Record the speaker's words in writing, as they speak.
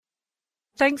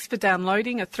Thanks for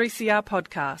downloading a 3CR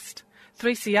podcast.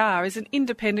 3CR is an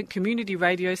independent community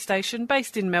radio station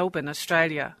based in Melbourne,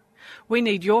 Australia. We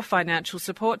need your financial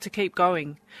support to keep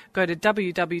going. Go to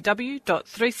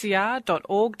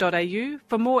www.3cr.org.au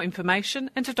for more information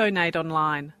and to donate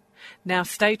online. Now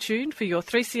stay tuned for your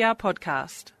 3CR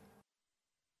podcast.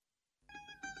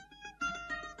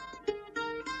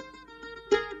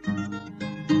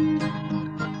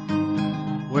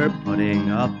 We're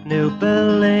putting up new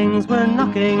buildings, we're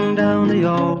knocking down the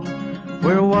old.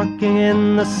 We're working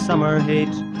in the summer heat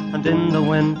and in the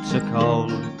winter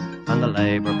cold. And the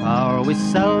labour power we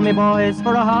sell, me boys,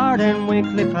 for a hard-earned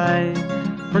weekly pay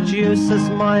produces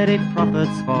mighty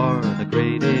profits for the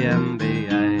greedy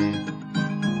MBA.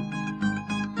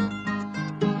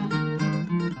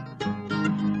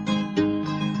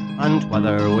 And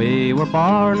whether we were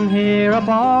born here or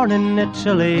born in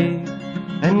Italy,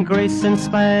 in Greece, in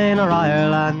Spain or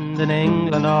Ireland, in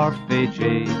England or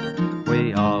Fiji,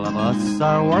 we all of us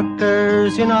are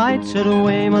workers, united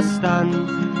we must stand,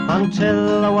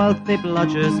 until the wealthy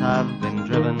bludgers have been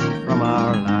driven from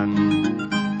our land.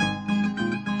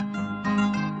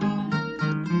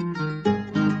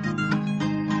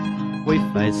 We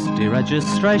faced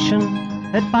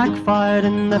deregistration, it backfired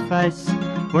in the face.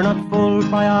 We're not fooled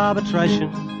by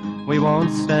arbitration, we won't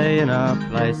stay in our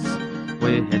place.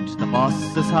 We hit the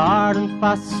bosses hard and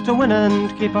fast to win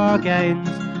and keep our gains,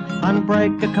 and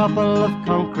break a couple of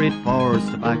concrete pours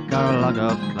to back our log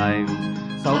of claims.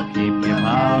 So keep your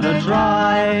powder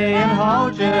dry and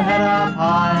hold your head up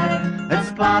high. It's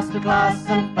class to class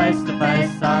and face to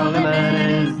face, our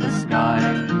limit is the sky.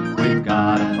 We've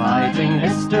got a fighting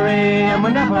history and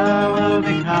we never will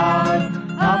be cowed.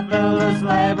 Our builders'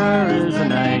 labour is a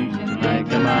name to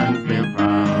make a man feel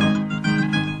proud.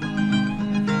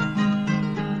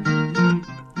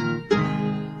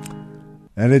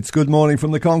 And it's good morning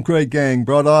from the Concrete Gang,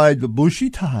 bright-eyed,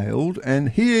 bushy-tailed, and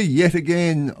here yet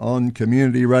again on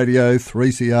Community Radio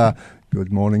 3CR.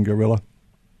 Good morning, Gorilla.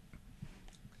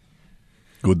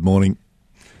 Good morning.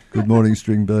 Good morning,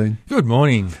 String Bean. Good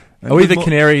morning. And are we the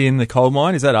canary in the coal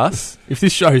mine? Is that us? If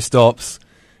this show stops,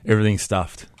 everything's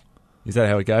stuffed. Is that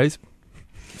how it goes?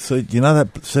 So, you know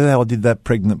that? See how I did that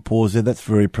pregnant pause there? That's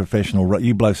very professional.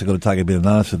 You blokes have got to take a bit of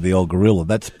notice of the old gorilla.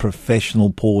 That's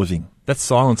professional pausing. That's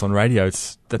silence on radio.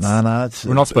 No,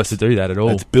 we're not supposed to do that at all.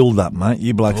 It's build-up, mate.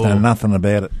 You blokes know nothing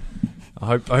about it. I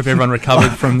hope everyone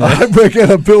recovered from that. I hope we're going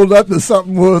to build up to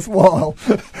something worthwhile.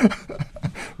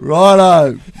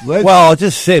 Righto. Well, I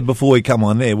just said before we come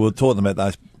on there, we were talking about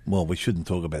those. Well, we shouldn't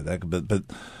talk about that, but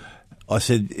I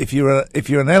said if you're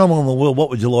an animal in the world,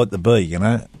 what would you like to be? You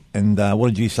know. And what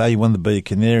did you say? You wanted to be a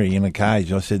canary in a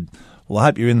cage. I said, well, I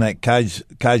hope you're in that cage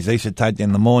they used to take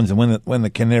down the mines, and when the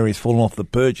canary's falling off the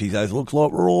perch, he says, looks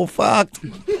like we're all fucked.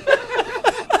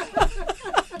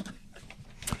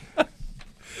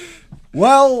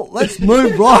 Well, let's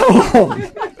move right along.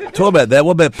 Talk about that.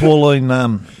 What about Pauline,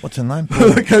 what's her name?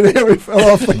 The canary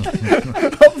fell off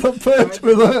the perch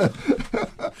with her.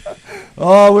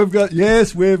 Oh, we're going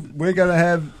to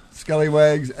have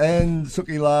scallywags and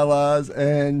sookie lalas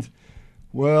and,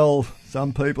 well,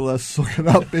 some people are sooking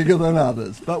up bigger than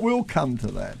others, but we'll come to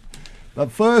that. But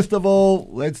first of all,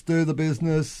 let's do the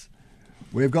business.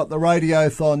 We've got the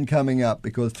Radiothon coming up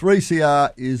because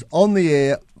 3CR is on the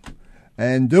air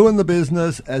and doing the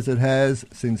business as it has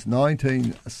since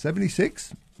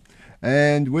 1976.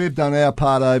 And we've done our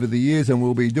part over the years and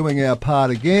we'll be doing our part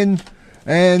again.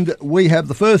 And we have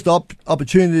the first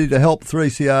opportunity to help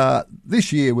 3CR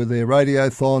this year with their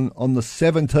Radiothon on the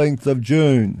 17th of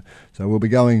June. So we'll be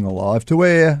going live to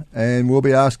air and we'll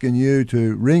be asking you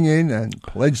to ring in and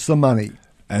pledge some money.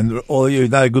 And all you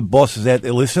good bosses out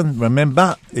there, listen,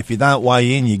 remember, if you don't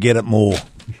weigh in, you get it more.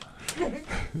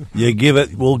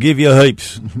 We'll give you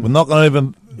heaps. We're not going to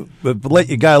even let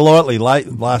you go lightly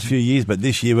last few years, but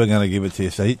this year we're going to give it to you.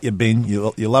 So hit your bin.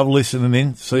 You love listening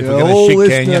in. See if we're going to shit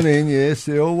can you. Listening in, yes.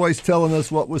 They're always telling us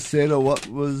what was said or what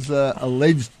was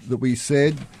alleged that we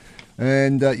said,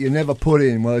 and you never put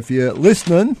in. Well, if you're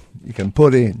listening, you can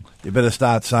put in. You better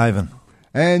start saving.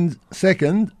 And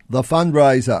second, the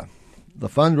fundraiser. The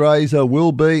fundraiser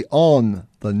will be on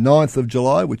the 9th of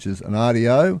July, which is an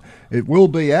RDO. It will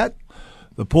be at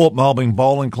the Port Melbourne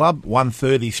Bowling Club,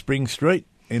 130 Spring Street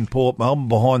in Port Melbourne,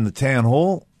 behind the Town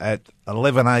Hall at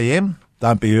 11 a.m.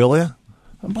 Don't be earlier.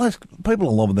 And people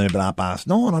are loving there about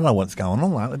 9:30. I don't know what's going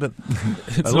on lately, but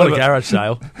it's not a garage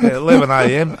sale. 11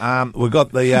 a.m. We've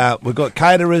got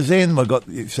caterers in. We've got for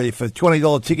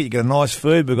 $20 ticket you get a nice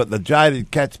food. We've got the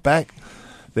Jaded Cats back.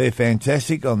 They're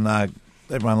fantastic.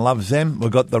 Everyone loves them.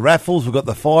 We've got the raffles. We've got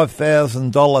the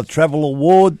 $5,000 travel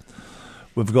award.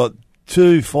 We've got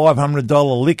 2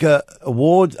 $500 liquor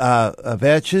award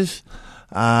vouchers,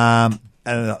 and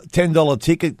a $10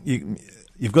 ticket.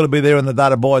 You've got to be there on the day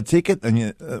to buy a ticket,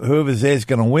 and whoever's there is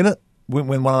going to win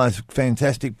one of those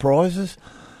fantastic prizes.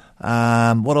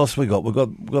 What else we got? We've got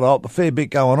a fair bit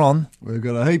going on. We've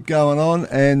got a heap going on,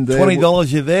 and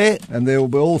 $20 you're there, and there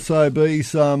will also be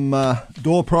some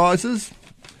door prizes.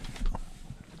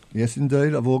 Yes,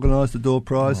 indeed, I've organised the door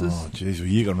prizes. Oh, jeez, well,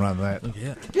 you can run that.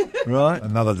 Yeah. Right,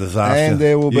 another disaster. And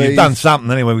there will be. You've done something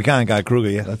anyway. We can't go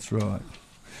crooked, yeah. That's right.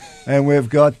 And we've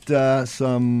got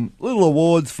some little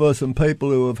awards for some people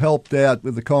who have helped out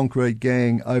with the Concrete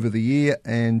Gang over the year,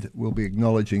 and we'll be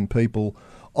acknowledging people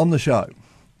on the show.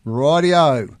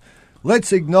 Rightio.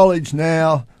 Let's acknowledge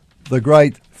now the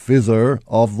great fizzer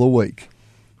of the week.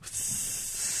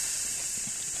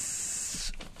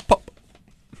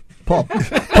 Pop.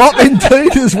 Pop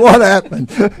indeed is what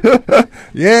happened.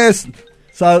 Yes.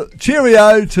 So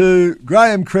cheerio to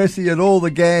Graham Cressy and all the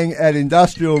gang at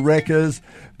Industrial Wreckers,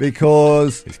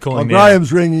 because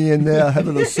Graham's ringing in now,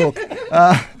 having a sook.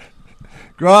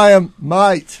 Graham,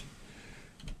 mate,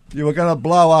 you were going to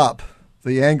blow up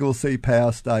the Anglesea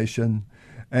Power Station,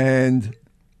 and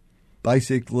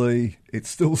basically it's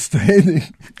still standing.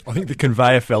 I think the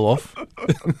conveyor fell off.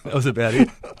 That was about it.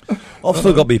 I've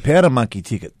still got my powder monkey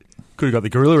ticket. Could have got the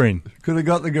gorilla in. Could have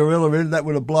got the gorilla in. That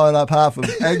would have blown up half of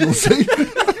Anglesea.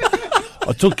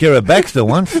 I took care of Baxter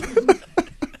once.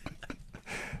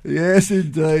 Yes,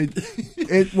 indeed.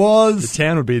 It was. The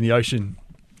town would be in the ocean.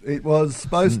 It was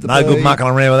supposed to be. No good mucking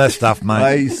around with that stuff,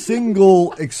 mate. A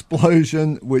single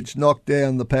explosion which knocked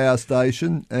down the power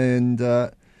station, and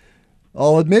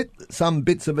I'll admit some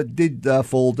bits of it did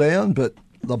fall down, but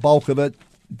the bulk of it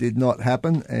did not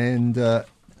happen, and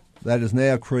that has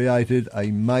now created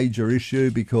a major issue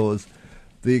because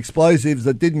the explosives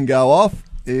that didn't go off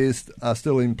are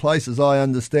still in place, as I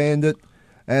understand it.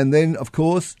 And then, of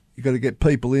course, you've got to get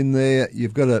people in there.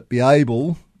 You've got to be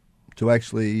able to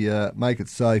actually make it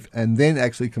safe and then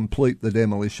actually complete the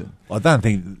demolition. I don't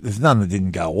think there's none that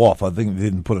didn't go off. I think they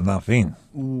didn't put enough in.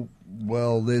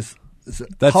 Well, there's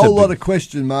a whole lot of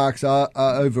question marks are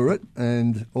over it,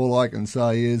 and all I can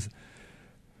say is,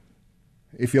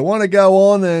 if you want to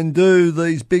go on and do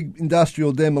these big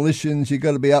industrial demolitions, you've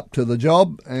got to be up to the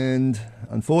job. And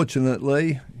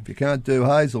unfortunately, if you can't do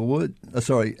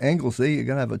Anglesea, you're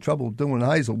going to have a trouble doing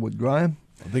Hazelwood, Graham.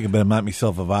 I think I better make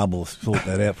myself available to sort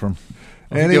that out from.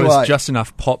 Anyway, there was just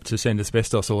enough pop to send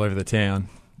asbestos all over the town.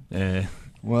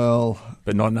 Well,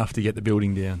 but not enough to get the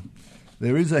building down.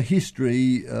 There is a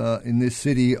history in this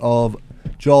city of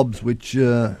jobs which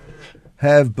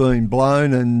have been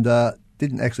blown and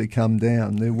didn't actually come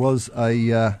down. There was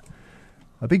a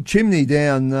big chimney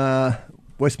down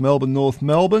West Melbourne, North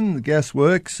Melbourne, the gas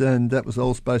works, and that was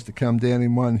all supposed to come down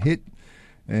in one hit,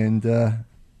 and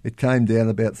it came down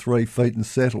about 3 feet and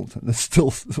settled, and it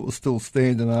was still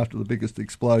standing after the biggest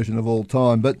explosion of all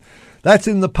time. But that's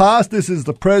in the past. This is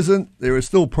the present. There are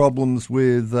still problems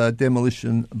with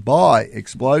demolition by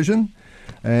explosion,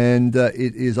 and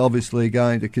it is obviously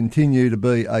going to continue to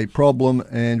be a problem,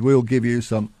 and we'll give you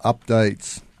some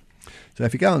updates. So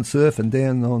if you're going surfing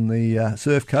down on the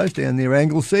surf coast down near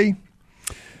Anglesea,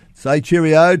 say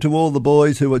cheerio to all the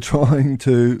boys who are trying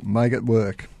to make it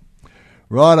work.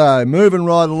 Righto, moving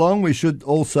right along, we should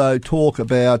also talk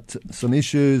about some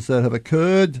issues that have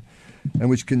occurred and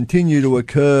which continue to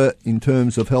occur in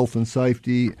terms of health and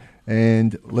safety.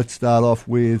 And let's start off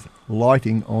with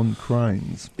lighting on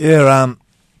cranes. Yeah,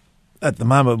 at the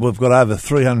moment we've got over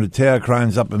 300 tower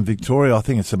cranes up in Victoria. I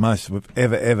think it's the most we've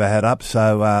ever had up.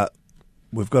 So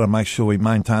we've got to make sure we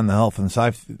maintain the health and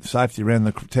safety around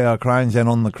the tower cranes and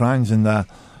on the cranes. And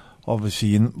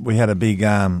obviously we had a big...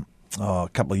 a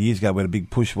couple of years ago, we had a big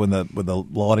push when the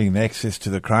lighting and access to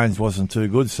the cranes wasn't too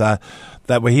good. So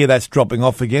that we hear that's dropping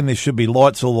off again. There should be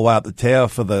lights all the way up the tower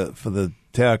for the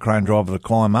tower crane driver to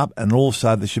climb up, and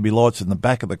also there should be lights in the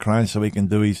back of the crane so he can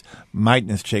do his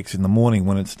maintenance checks in the morning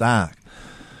when it's dark.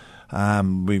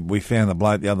 We found the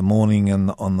bloke the other morning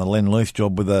on the Lend-Lease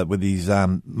job with his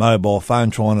mobile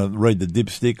phone trying to read the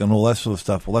dipstick and all that sort of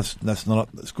stuff. Well,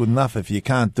 that's good enough. If you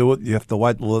can't do it, you have to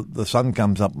wait till the sun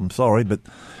comes up. I'm sorry, but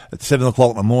at 7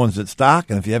 o'clock in the mornings it's dark,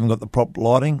 and if you haven't got the proper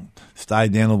lighting, stay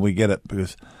down till we get it,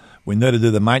 because we need to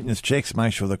do the maintenance checks,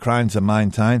 make sure the cranes are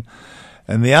maintained.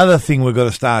 And the other thing we've got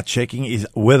to start checking is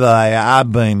whether they are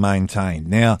being maintained.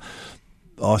 Now,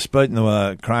 I was speaking to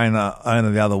a crane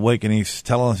owner the other week, and he's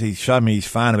telling us, he showed me his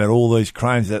phone about all these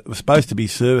cranes that were supposed to be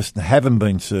serviced and haven't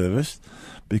been serviced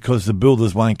because the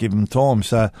builders won't give them time.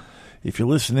 So If you're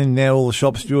listening now, all the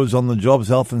shop stewards on the jobs,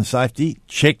 health and safety,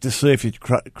 check to see if your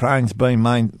crane's been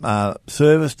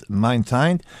serviced and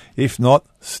maintained. If not,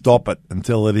 stop it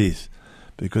until it is.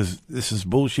 Because this is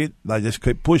bullshit. They just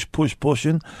keep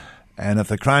pushing. And if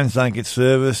the cranes don't get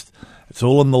serviced, it's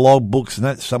all in the log books and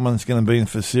that someone's going to be in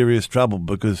for serious trouble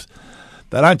because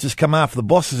they don't just come after the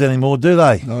bosses anymore, do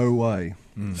they? No way.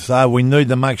 So we need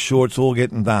to make sure it's all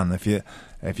getting done.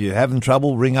 If you're having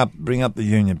trouble, bring up the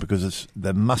union because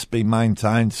they must be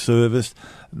maintained, serviced.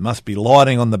 There must be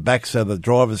lighting on the back so the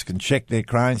drivers can check their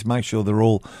cranes, make sure they're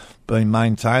all being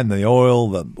maintained. The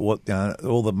oil,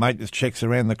 all the maintenance checks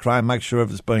around the crane, make sure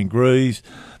everything's been greased.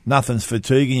 Nothing's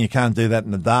fatiguing. You can't do that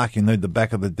in the dark. You need the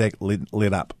back of the deck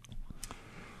lit up.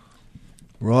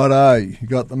 Righto, you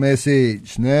got the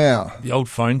message. Now, The old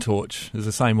phone torch is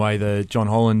the same way the John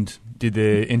Holland did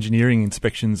their engineering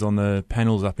inspections on the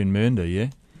panels up in Mernda, yeah?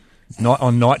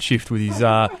 On night shift with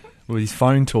his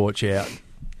phone torch out.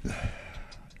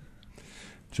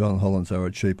 John Hollands are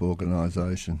a cheap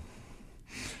organisation.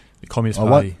 The Communist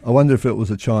Party. I wonder if it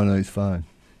was a Chinese phone.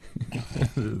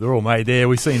 They're all made there.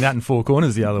 We've seen that in Four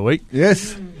Corners the other week.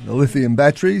 Yes, the lithium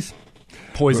batteries.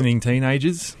 Poisoning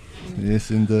teenagers. Yes,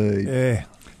 indeed. Yeah.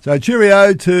 So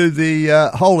cheerio to the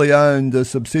wholly owned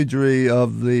subsidiary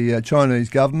of the Chinese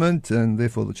government and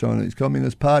therefore the Chinese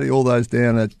Communist Party, all those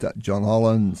down at John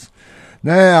Hollands.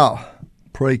 Now,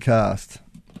 precast.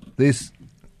 This,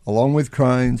 along with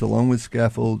cranes, along with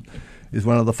scaffold, is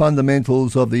one of the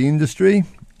fundamentals of the industry,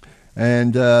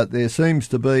 and there seems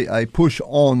to be a push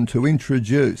on to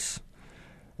introduce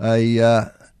a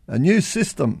new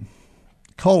system,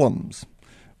 columns,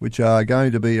 which are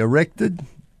going to be erected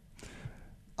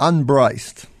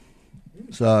unbraced.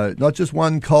 So not just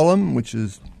one column, which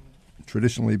has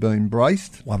traditionally been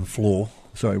braced. One floor.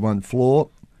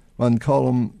 One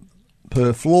column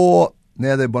per floor.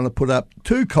 Now they want to put up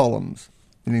 2 columns,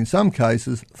 and in some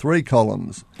cases 3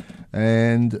 columns.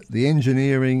 And the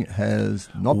engineering has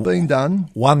not been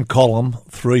done. 1 column,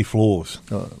 3 floors.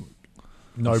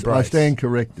 No I brace. stand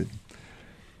corrected.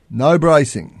 No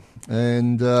bracing.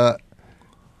 And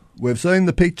we've seen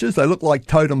the pictures. They look like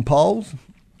totem poles.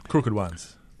 Crooked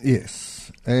ones.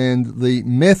 Yes. And the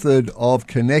method of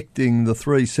connecting the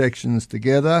 3 sections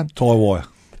together, Tie wire.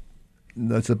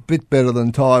 that's a bit better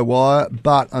than tie wire,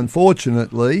 but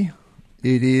unfortunately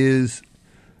it is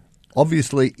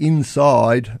obviously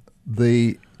inside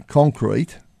the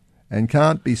concrete and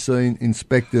can't be seen,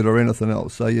 inspected or anything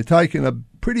else. So you're taking a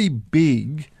pretty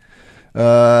big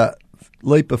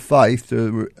leap of faith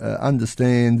to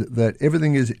understand that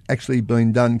everything is actually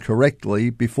being done correctly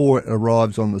before it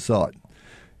arrives on the site.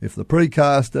 If the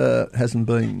precaster hasn't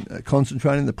been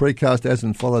concentrating, the precaster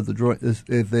hasn't followed the drawing,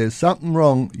 if there's something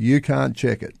wrong, you can't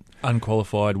check it.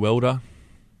 Unqualified welder.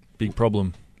 Big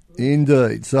problem.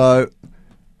 Indeed. So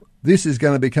this is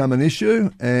going to become an issue,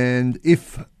 and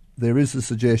if there is a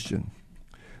suggestion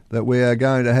that we are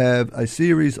going to have a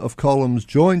series of columns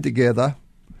joined together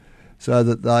so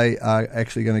that they are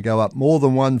actually going to go up more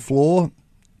than 1 floor,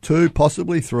 2,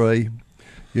 possibly 3,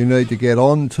 you need to get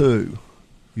on to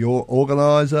your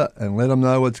organiser and let them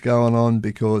know what's going on,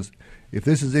 because if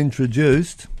this is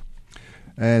introduced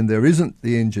and there isn't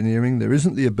the engineering, there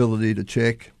isn't the ability to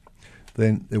check,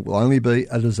 then it will only be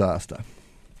a disaster.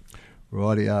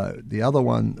 Rightio. The other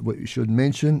one we should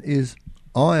mention is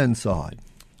Ironside.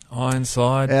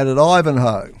 Ironside. Out at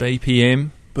Ivanhoe.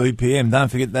 BPM. Don't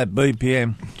forget that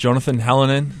BPM. Jonathan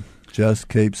Hallinan. Just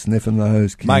keep sniffing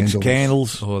those candles. Makes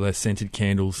candles. Oh, those scented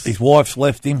candles. His wife's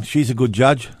left him. She's a good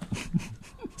judge.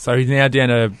 So he's now down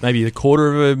to maybe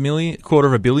 $250 million,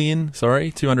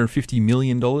 $250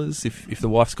 million if the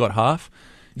wife's got half.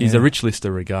 He's a rich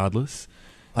lister regardless.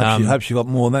 Hope she got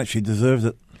more than that. She deserves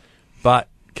it. But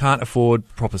can't afford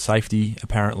proper safety,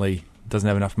 apparently. Doesn't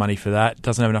have enough money for that.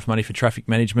 Doesn't have enough money for traffic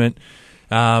management.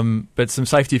 But some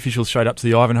safety officials showed up to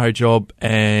the Ivanhoe job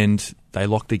and they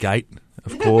locked the gate,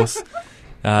 of course.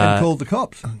 And called the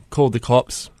cops. Called the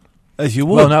cops. As you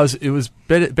would. Well, no, it was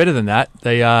better than that.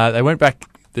 They went back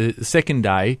the second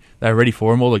day. They were ready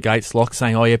for him. All the gates locked,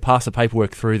 saying, "Oh yeah, pass the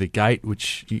paperwork through the gate,"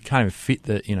 which you can't even fit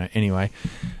the anyway.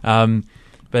 But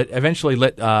eventually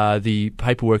let the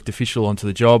paperwork official onto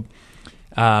the job,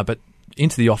 but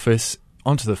into the office,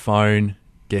 onto the phone.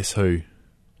 Guess who?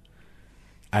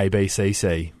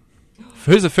 ABCC.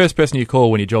 Who's the first person you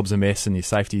call when your job's a mess and your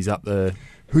safety's up the?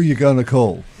 Who you going to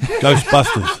call?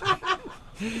 Ghostbusters.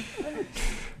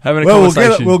 Having a Well,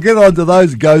 conversation. we'll get on to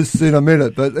those ghosts in a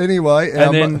minute. But anyway,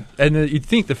 and then you'd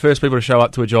think the first people to show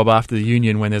up to a job after the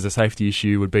union when there's a safety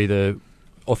issue would be the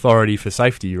authority for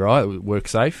safety, right?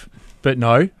 WorkSafe. But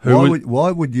no.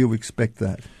 why would you expect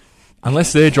that?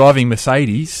 unless they're driving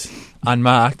Mercedes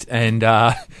unmarked and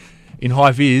in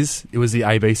high vis, it was the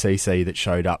ABCC that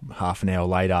showed up half an hour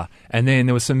later. And then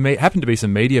there was happened to be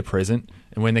some media present,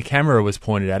 and when the camera was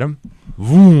pointed at them,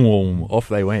 boom, off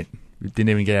they went. Didn't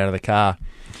even get out of the car.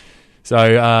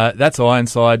 So that's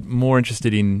Ironside, more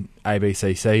interested in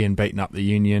ABCC and beating up the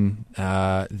union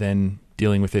than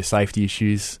dealing with their safety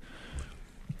issues.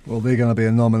 Well, they're going to be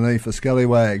a nominee for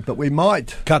Scallywag, but we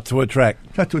might Cut to a track.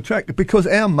 because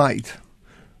our mate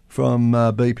from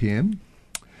BPM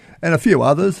and a few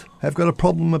others have got a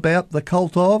problem about the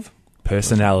cult of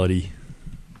Personality.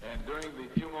 And during the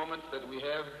few moments that we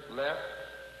have left,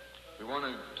 we want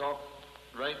to talk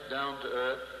right down to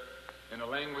earth in a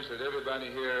language that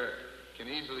everybody here can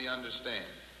easily understand.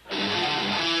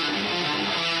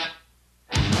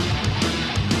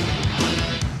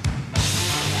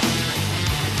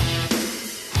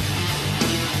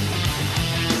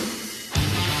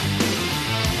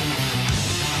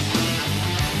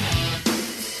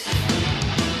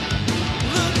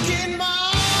 Look in my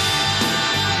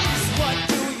eyes, what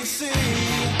do you see?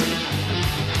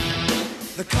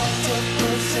 The cult of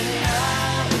personality.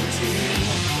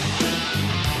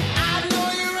 I know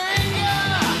your anger,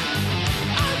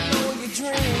 I know your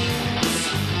dreams.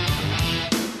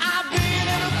 I've been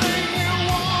anything you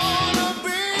wanna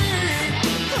be.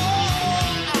 Oh,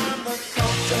 I'm the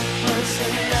cult of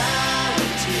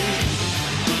personality.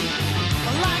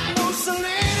 Like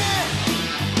Mussolini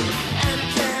and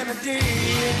Kennedy,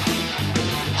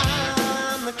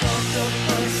 I'm the cult of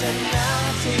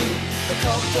personality, the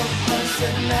cult of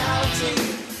personality,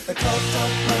 the cult of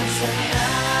personality.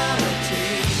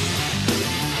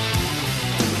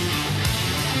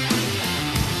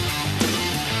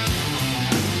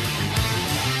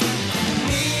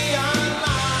 Neon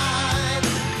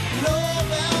lights,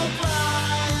 Nobel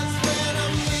Prize, when a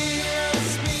mirror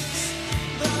speaks,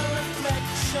 the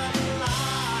reflection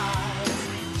lies.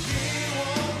 You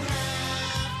won't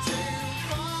have to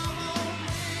follow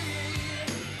me,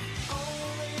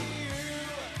 only you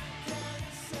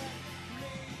can set me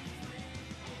free.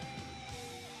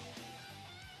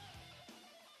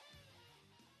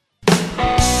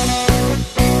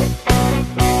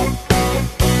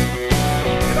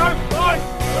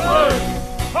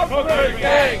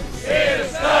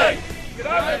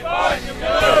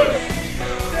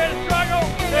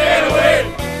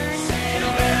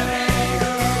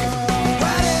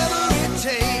 Whatever it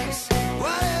takes,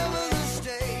 whatever the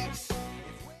stakes.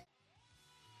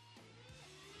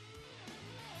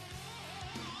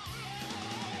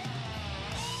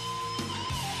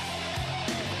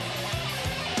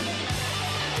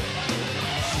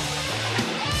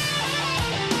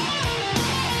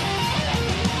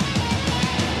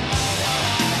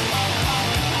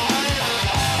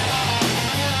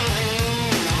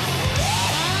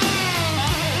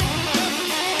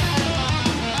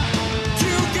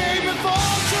 You gave me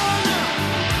fortune,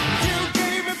 you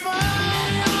gave me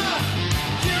fire,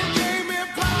 you gave me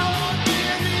power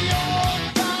in your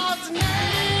God's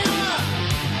name.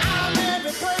 I'm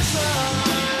every person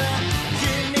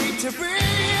you need to be.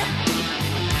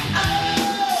 Oh,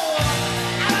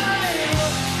 I'm the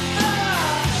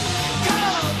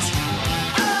cult of personality.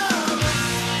 I'm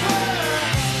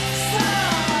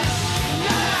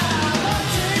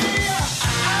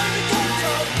the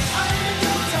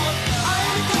cult of, I'm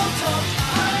the cult of,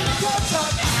 I'm the cult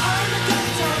of, I'm the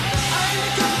cult of, I'm the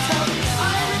cult of, I'm the cult of,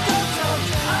 I'm the cult of,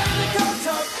 I'm the cult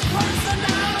of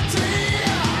personality.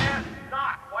 Ask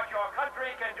not what your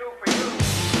country can do for you.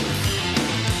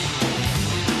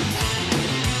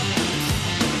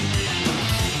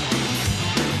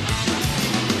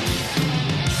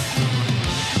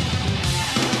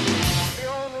 The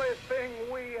only thing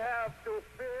we have to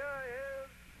fear is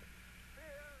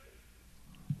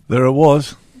There it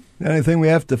was. The only thing we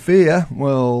have to fear,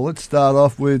 well, let's start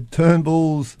off with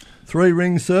Turnbull's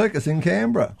three-ring circus in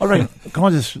Canberra. I reckon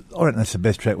that's the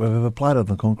best track we've ever played on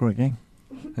the Concrete Gang.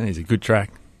 That is a good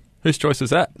track. Whose choice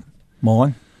was that?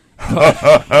 Mine.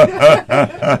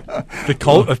 The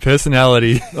cult of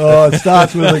personality. Oh, it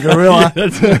starts with a gorilla.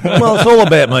 Well, it's all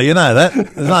about me, you know that.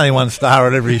 There's only one star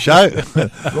at every show.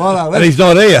 Righto, And he's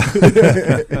not here.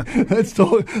 let's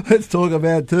talk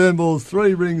about Turnbull's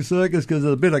three-ring circus because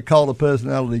there's a bit of cult of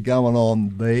personality going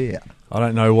on there. I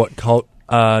don't know what cult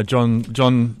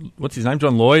John, what's his name?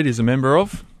 John Lloyd is a member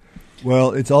of.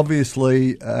 Well, it's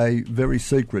obviously a very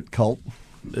secret cult.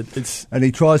 It's And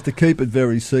he tries to keep it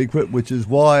very secret, which is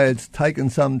why it's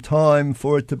taken some time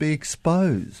for it to be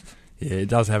exposed. Yeah, it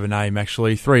does have a name,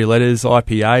 actually. 3 letters,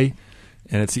 IPA,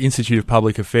 and it's the Institute of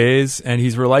Public Affairs, and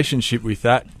his relationship with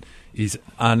that is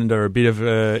under a bit of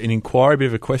an inquiry, a bit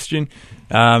of a question.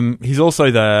 He's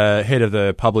also the head of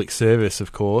the public service,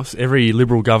 of course. Every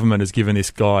Liberal government has given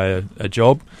this guy a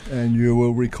job. And you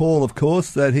will recall, of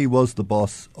course, that he was the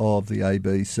boss of the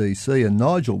ABCC and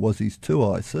Nigel was his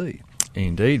 2IC.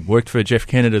 Indeed. Worked for Jeff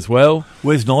Kennett as well.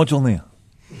 Where's Nigel now?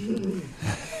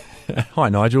 Hi,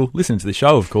 Nigel. Listen to the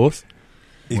show, of course.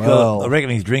 Well- I reckon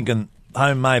he's drinking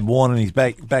homemade wine in his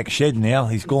back shed now.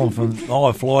 He's gone from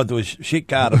high fly to a shit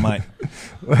carter, mate.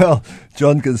 Well,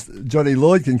 Johnny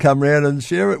Lloyd can come round and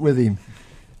share it with him.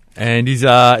 And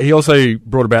he also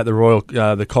brought about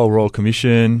the Coal Royal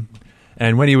Commission.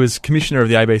 And when he was commissioner of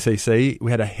the ABCC, we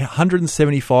had a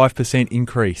 175%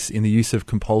 increase in the use of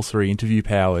compulsory interview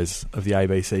powers of the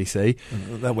ABCC.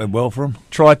 That went well for him.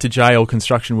 Tried to jail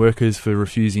construction workers for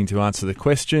refusing to answer the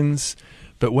questions.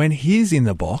 But when he's in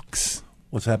the box,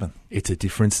 What's happened? it's a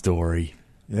different story.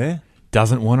 Yeah?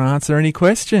 Doesn't want to answer any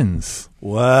questions.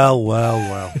 Well.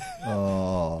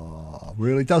 Oh,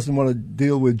 really? Doesn't want to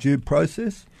deal with due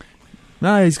process?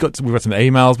 No, we've got some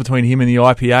emails between him and the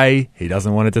IPA. He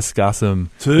doesn't want to discuss them.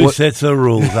 Two sets of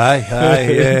rules, eh?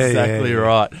 Hey, yeah, exactly yeah.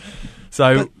 right.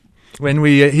 So when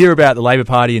we hear about the Labor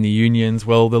Party and the unions,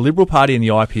 well, the Liberal Party and the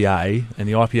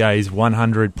IPA's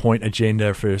 100-point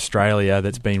agenda for Australia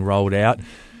that's been rolled out,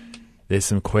 there's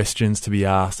some questions to be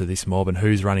asked of this mob and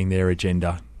who's running their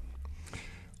agenda.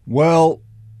 Well,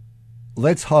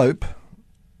 let's hope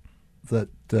that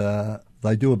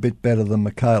they do a bit better than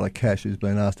Michaela Cash, who's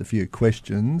been asked a few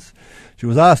questions. She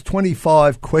was asked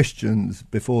 25 questions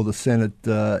before the Senate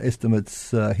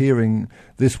estimates hearing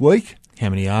this week. How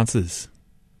many answers?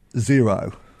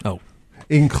 0. Oh.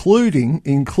 Including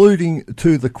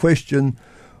to the question,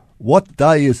 what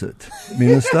day is it,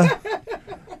 Minister?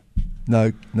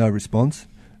 No response.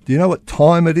 Do you know what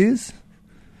time it is?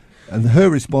 And her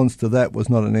response to that was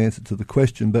not an answer to the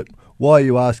question, but why are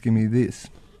you asking me this?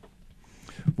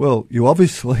 Well, you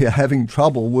obviously are having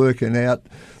trouble working out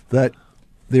that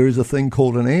there is a thing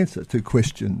called an answer to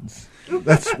questions.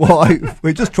 That's why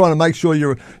we're just trying to make sure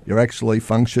you're actually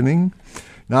functioning.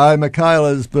 No,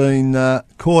 Michaela's been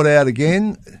caught out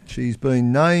again. She's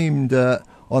been named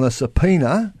on a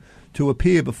subpoena to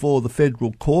appear before the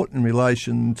federal court in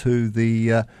relation to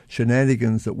the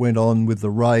shenanigans that went on with the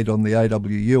raid on the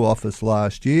AWU office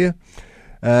last year.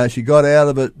 She got out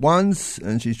of it once,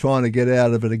 and she's trying to get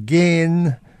out of it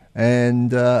again,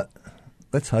 and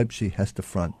let's hope she has to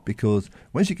front, because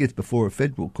when she gets before a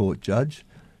federal court judge,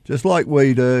 just like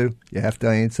we do, you have to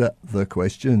answer the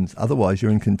questions. Otherwise,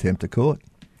 you're in contempt of court.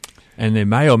 And there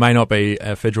may or may not be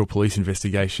a federal police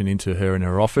investigation into her in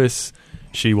her office.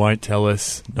 She won't tell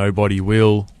us. Nobody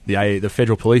will. The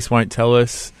federal police won't tell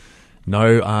us.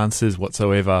 No answers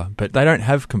whatsoever. But they don't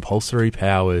have compulsory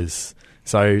powers.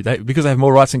 So because they have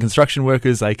more rights than construction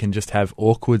workers, they can just have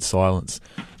awkward silence.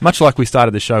 Much like we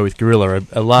started the show with Gorilla,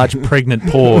 a large pregnant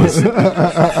pause.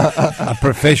 A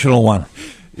professional one.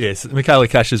 Yes, Michaela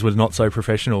Cash's was not so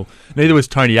professional. Neither was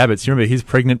Tony Abbott's. You remember his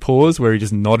pregnant pause where he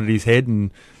just nodded his head and,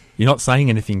 "You're not saying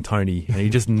anything, Tony," and he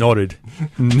just nodded.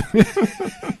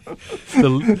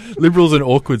 The Liberals in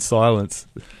awkward silence.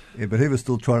 Yeah, but he was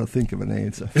still trying to think of an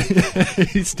answer.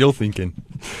 He's still thinking.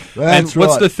 That's and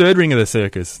what's right. the third ring of the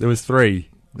circus? There was 3.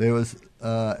 There was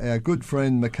our good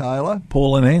friend Michaela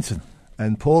Pauline Hanson.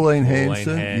 and Pauline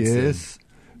Hanson, yes,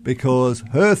 because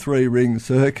her 3-ring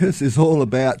circus is all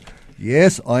about,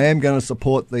 yes, I am going to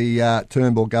support the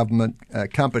Turnbull government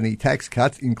company tax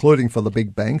cuts, including for the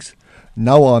big banks.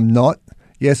 No, I'm not.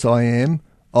 Yes, I am.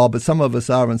 Oh, but some of us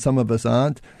are and some of us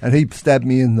aren't. And he stabbed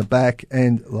me in the back,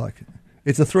 and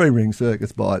it's a 3-ring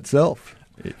circus by itself.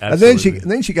 And then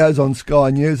she goes on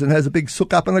Sky News and has a big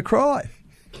sook up and a cry.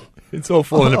 It's all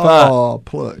falling apart. Oh,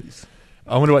 please.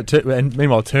 I wonder what... and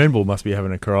meanwhile, Turnbull must be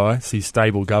having a cry. See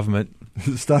stable government.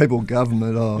 Stable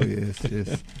government, oh,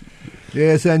 yes.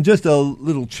 Yes, and just a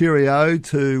little cheerio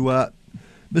to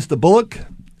Mr Bullock,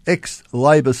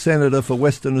 ex-Labor Senator for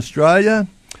Western Australia.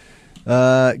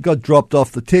 Got dropped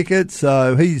off the ticket,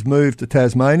 so he's moved to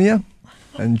Tasmania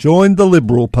and joined the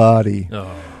Liberal Party.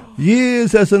 Oh.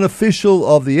 Years as an official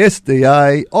of the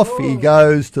SDA, off he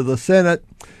goes to the Senate.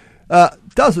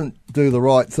 Doesn't do the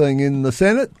right thing in the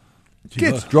Senate,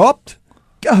 gets dropped,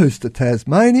 goes to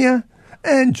Tasmania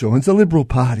and joins the Liberal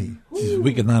Party. Jeez,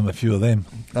 we could name a few of them.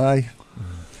 It's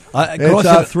Can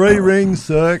a 3-ring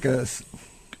circus.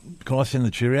 I send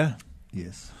the cheerio?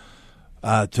 Yes.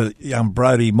 To young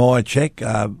Brody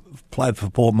Myercheck, played for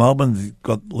Port Melbourne,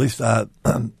 got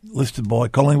listed by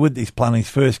Collingwood. He's playing his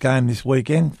first game this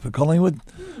weekend for Collingwood.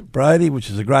 Brody, which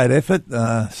is a great effort.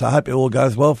 So I hope it all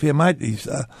goes well for you, mate. He's,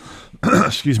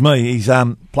 excuse me, he's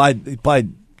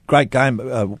played great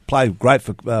game. Played great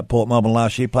for Port Melbourne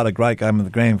last year. Played a great game in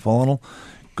the grand final.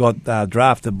 Got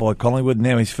drafted by Collingwood.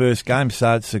 Now his first game,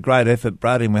 so it's a great effort,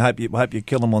 Brady. And we hope you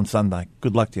kill him on Sunday.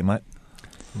 Good luck to you, mate.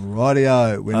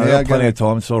 Rightio. We're now got plenty going of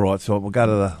time. It's all right. So we'll go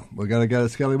to the. We're going to go to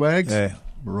Scallywags. Yeah.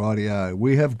 Rightio.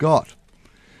 We have got,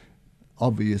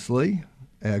 obviously,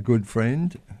 our good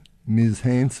friend Ms.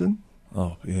 Hanson.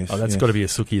 Oh yes. Oh, that's yes. got to be a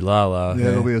Suki Lala.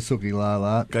 Yeah, it'll be a Suki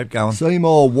Lala. Keep going.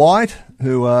 Seymour White,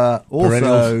 who are also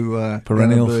going to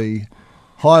Perennials. be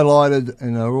highlighted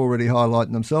and are already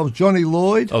highlighting themselves. Johnny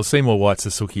Lloyd. Oh, Seymour White's a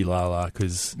Suki Lala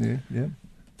because Yeah.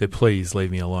 they're please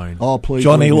leave me alone. Oh, please.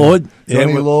 Johnny leave me. Lloyd.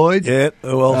 Johnny Lloyd. Yeah.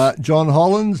 Who else? John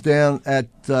Hollands down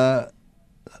at the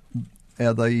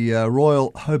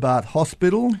Royal Hobart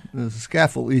Hospital. There's a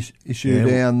scaffold issue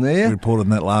down We there. reported on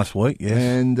that last week. Yes.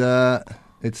 And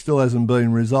it still hasn't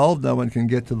been resolved. No one can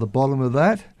get to the bottom of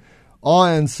that.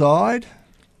 Ironside.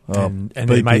 and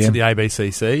their mates at the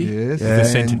ABCC. Yes. The And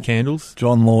scented candles.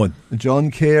 John Lloyd.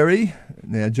 John Carey.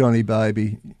 Now, Johnny,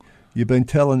 baby, you've been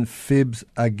telling fibs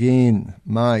again,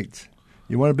 mate.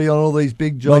 You want to be on all these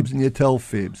big jobs and you tell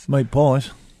fibs. Meat pies.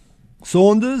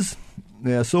 Saunders.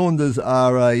 Now, Saunders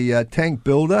are a tank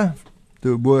builder.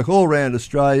 Do work all around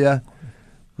Australia.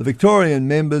 The Victorian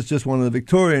members just wanted a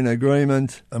Victorian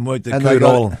agreement. And worked at and Coot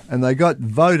Island. they got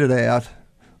voted out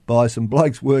by some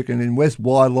blokes working in West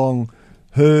Wyalong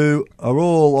who are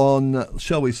all on,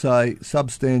 shall we say,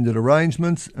 substandard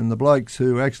arrangements, and the blokes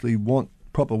who actually want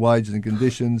proper wages and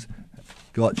conditions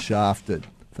got shafted,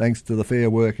 thanks to the Fair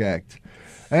Work Act.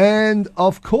 And,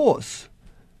 of course,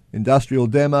 industrial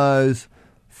demos,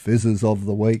 fizzers of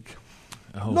the week.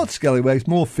 Oh, Not scallywags,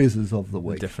 more fizzers of the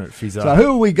week. definite fizzer. So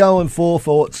who are we going for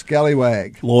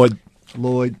scallywag? Lloyd.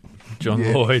 Lloyd. John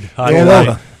Yeah. Lloyd. Yeah,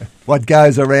 Hardy. what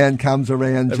goes around comes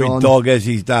around, Every John. dog has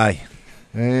his day.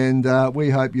 And we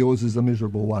hope yours is a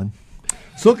miserable one.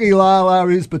 Suki Lala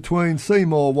is between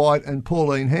Seymour White and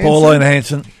Pauline Hanson. Pauline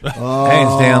Hanson. Oh,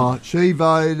 Hands down. She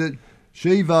voted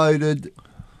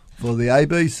for the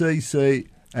ABCC,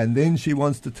 and then she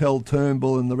wants to tell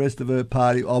Turnbull and the rest of her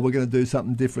party, we're going to do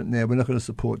something different now. We're not going to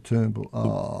support Turnbull.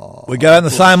 Oh, We're going the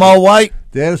same old way.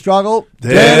 dare to struggle,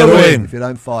 Dare to win. If you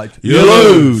don't fight, You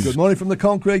lose. Good morning from the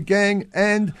Concrete Gang,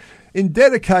 and in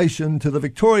dedication to the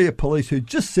Victoria Police, who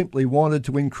just simply wanted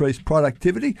to increase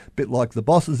productivity, a bit like the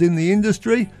bosses in the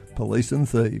industry, police and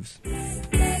thieves.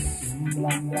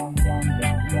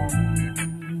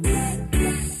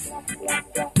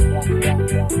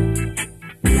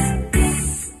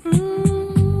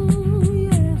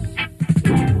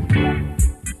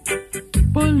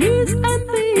 Police and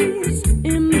thieves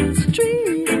in the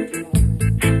street,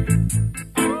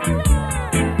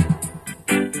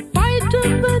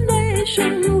 fighting the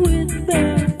nation with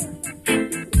their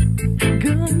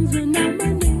guns and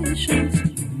ammunitions.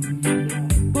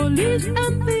 Police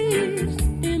and thieves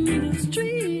in the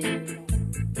street.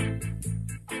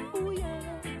 Oh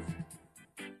yes.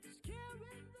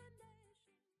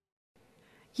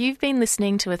 You've been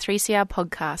listening to a 3CR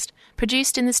podcast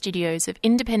produced in the studios of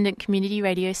independent community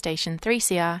radio station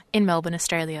 3CR in Melbourne,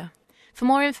 Australia. For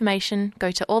more information,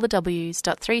 go to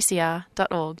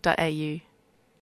allthews.3cr.org.au.